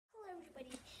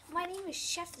my name is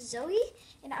Chef Zoe,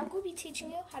 and I'm going to be teaching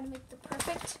you how to make the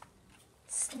perfect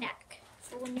snack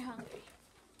for when you're hungry.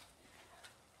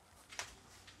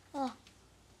 Oh,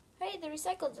 hey, the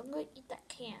recycled. I'm going to eat that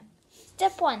can.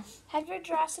 Step 1, have your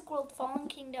Jurassic World Fallen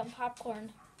Kingdom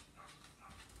popcorn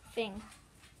thing.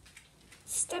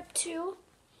 Step 2,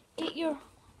 get your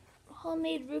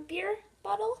homemade root beer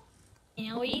bottle.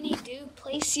 And what you need to do,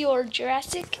 place your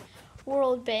Jurassic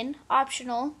World bin,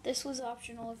 optional. This was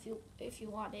optional if you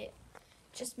want it.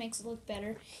 Just makes it look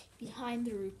better behind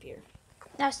the root beer.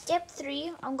 Now step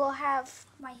 3, I'm gonna have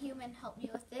my human help me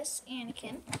with this,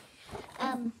 Anakin.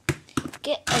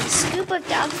 Get a scoop of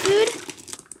dog food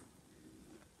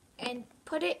and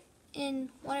put it in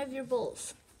one of your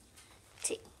bowls.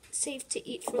 Safe to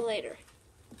eat for later.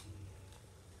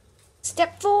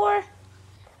 Step 4,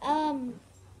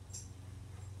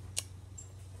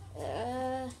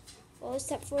 what was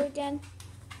step 4 again?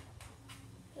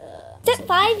 Step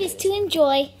 5 is to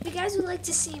enjoy. If you guys would like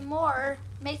to see more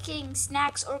making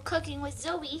snacks or cooking with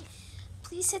Zoe,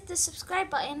 please hit the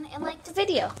subscribe button and like the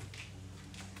video.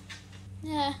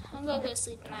 Yeah, I'm gonna go to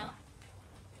sleep now.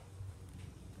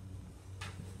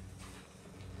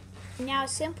 Now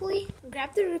simply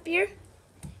grab the root beer.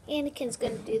 Anakin's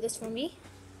gonna do this for me.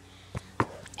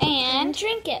 And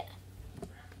drink it.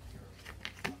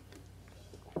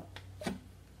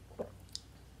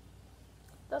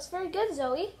 That's very good,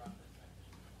 Zoe.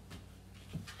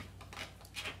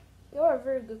 You're a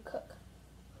very good cook.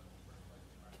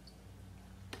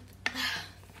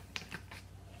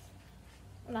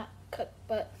 Not cook,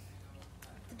 but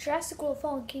the Jurassic World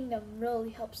Fallen Kingdom really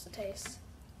helps the taste.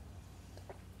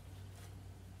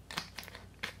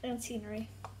 And scenery.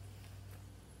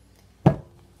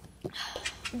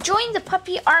 Join the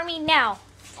puppy army now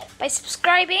by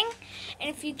subscribing, and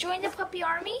if you join the puppy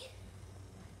army,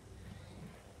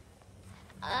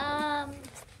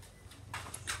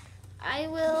 I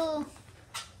will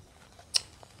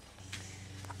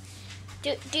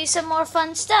do some more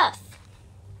fun stuff,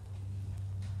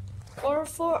 or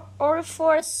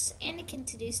force Anakin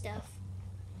to do stuff.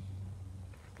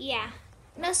 Yeah.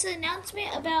 And also an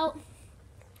announcement about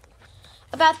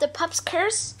the pup's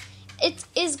curse. It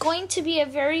is going to be a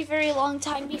very, very long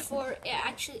time before it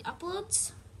actually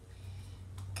uploads,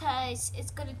 because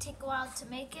it's going to take a while to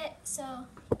make it. So,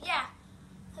 yeah.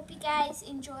 Hope you guys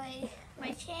enjoy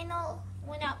my channel.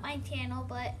 Well, not my channel,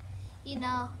 but, you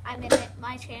know, I'm in it,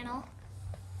 my channel.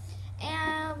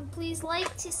 And please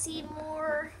like to see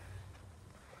more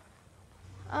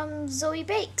Zoe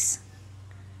Bakes.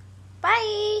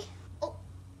 Bye! Oh,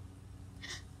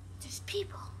 there's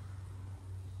people.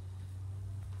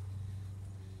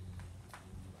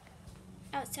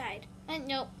 Outside.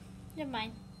 Nope. Never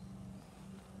mind.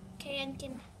 Okay,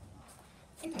 Anakin,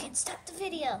 stop the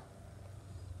video.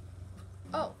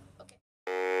 Oh, okay.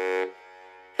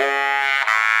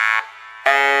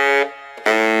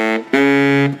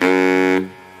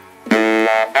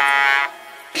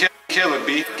 Killer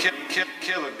bee.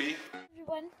 Killer bee.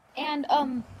 Everyone, and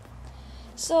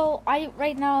so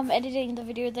right now I'm editing the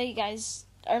video that you guys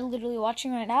are literally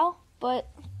watching right now, but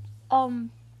I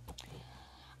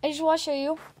just want to show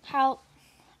you how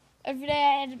every day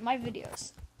I edit my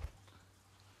videos.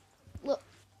 Look,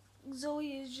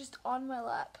 Zoe is just on my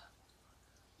lap.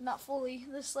 Not fully.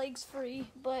 This leg's free,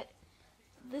 but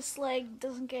this leg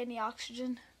doesn't get any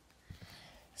oxygen.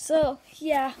 So,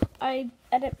 yeah, I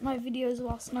edit my videos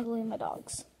while snuggling my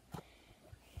dogs.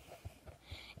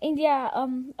 And yeah,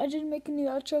 I did make a new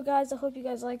outro, guys. I hope you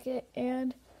guys like it.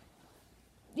 And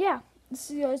yeah, this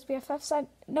is yours BFF sign.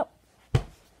 Nope.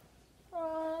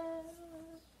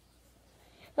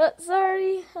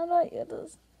 Sorry, I'm not good at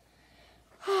this.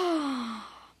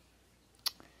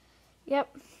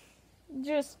 Yep.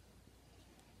 Just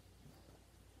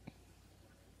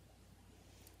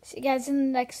see you guys in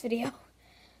the next video.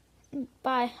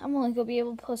 Bye. I'm only going to be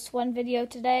able to post one video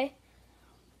today.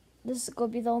 This is going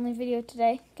to be the only video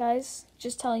today, guys.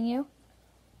 Just telling you.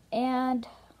 And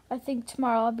I think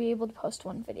tomorrow I'll be able to post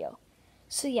one video.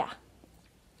 So yeah.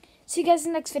 See you guys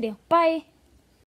in the next video. Bye.